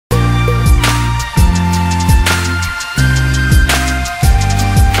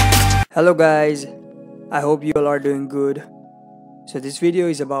Hello guys, I hope you all are doing good. So this video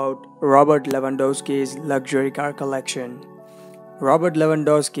is about Robert Lewandowski's luxury car collection. Robert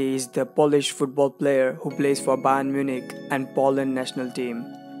Lewandowski is the Polish football player who plays for Bayern Munich and Poland national team.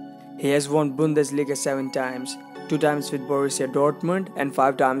 He has won Bundesliga 7 times, 2 times with Borussia Dortmund and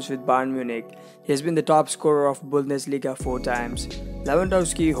 5 times with Bayern Munich. He has been the top scorer of Bundesliga 4 times.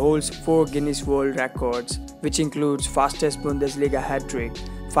 Lewandowski holds 4 Guinness World Records, which includes fastest Bundesliga hat-trick,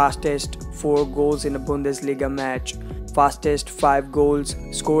 fastest 4 goals in a Bundesliga match, fastest 5 goals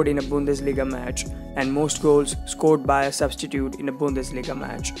scored in a Bundesliga match, and most goals scored by a substitute in a Bundesliga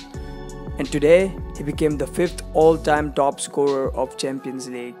match. And today, he became the 5th all-time top scorer of Champions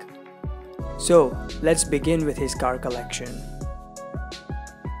League. So, let's begin with his car collection.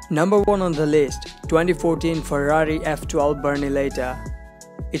 Number 1 on the list, 2014 Ferrari F12 Berniletta.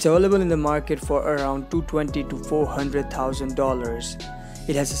 It's available in the market for around $220,000 to $400,000.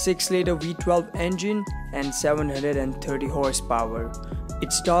 It has a 6-liter V12 engine and 730 horsepower.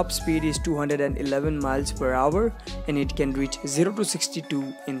 Its top speed is 211 miles per hour and it can reach 0 to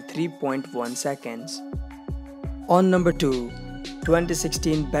 62 in 3.1 seconds. On number 2,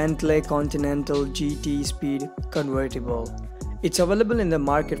 2016 Bentley Continental GT Speed Convertible. It's available in the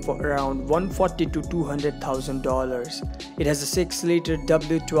market for around $140,000 to $200,000. It has a 6-liter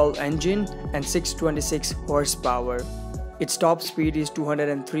W12 engine and 626 horsepower. Its top speed is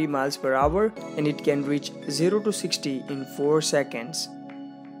 203 miles per hour and it can reach 0 to 60 in 4 seconds.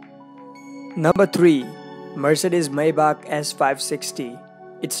 Number 3. Mercedes Maybach S560.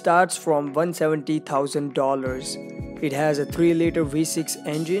 It starts from $170,000. It has a 3-liter V6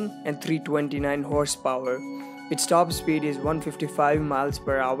 engine and 329 horsepower. Its top speed is 155 miles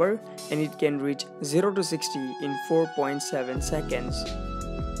per hour and it can reach 0 to 60 in 4.7 seconds.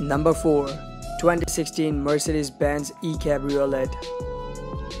 Number 4. 2016 Mercedes-Benz E-Cabriolet.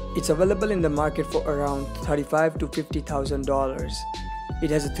 It's available in the market for around $35,000 to $50,000. It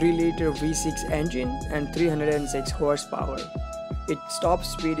has a 3-liter V6 engine and 306 horsepower. Its top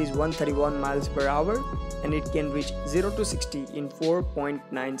speed is 131 miles per hour and it can reach 0 to 60 in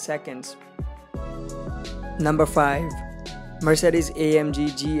 4.9 seconds. Number 5.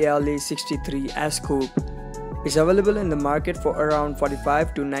 Mercedes-AMG GLE 63 S-Coupe. It's available in the market for around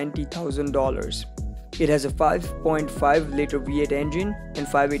 $45,000 to $90,000. It has a 5.5-liter V8 engine and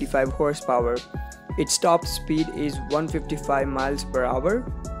 585 horsepower. Its top speed is 155 miles per hour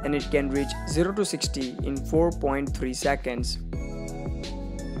and it can reach 0 to 60 in 4.3 seconds.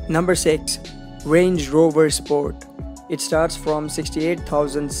 Number 6. Range Rover Sport. It starts from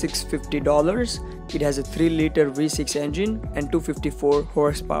 $68,650. It has a 3-liter V6 engine and 254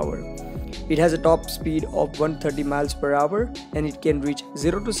 horsepower. It has a top speed of 130 miles per hour and it can reach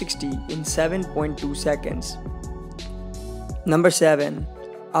 0 to 60 in 7.2 seconds. Number 7.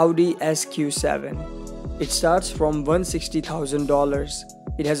 Audi SQ7. It starts from $160,000.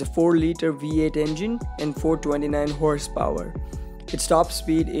 It has a 4-liter V8 engine and 429 horsepower. Its top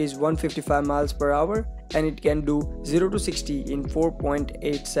speed is 155 miles per hour and it can do 0 to 60 in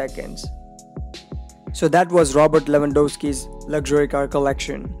 4.8 seconds. So that was Robert Lewandowski's luxury car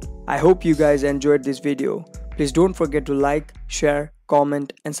collection. I hope you guys enjoyed this video. Please don't forget to like, share,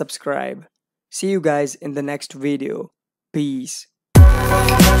 comment and subscribe. See you guys in the next video. Peace.